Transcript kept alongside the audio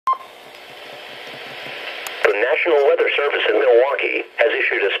The National Weather Service in Milwaukee has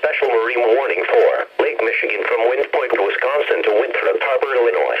issued a special marine warning for Lake Michigan from Wind Point, Wisconsin to Winthrop Harbor,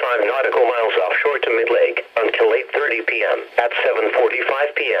 Illinois, 5 nautical miles offshore to mid-lake until 8:30 p.m. At 7:45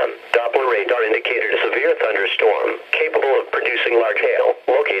 p.m., Doppler radar indicated a severe thunderstorm capable of producing large hail,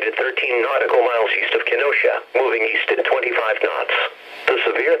 located 13 nautical miles east of Kenosha, moving east at 25 knots. The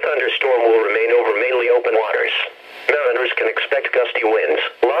severe thunderstorm will remain over mainly open waters. Mariners can expect gusty winds,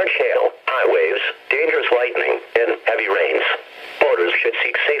 large hail, high waves, dangerous lightning, and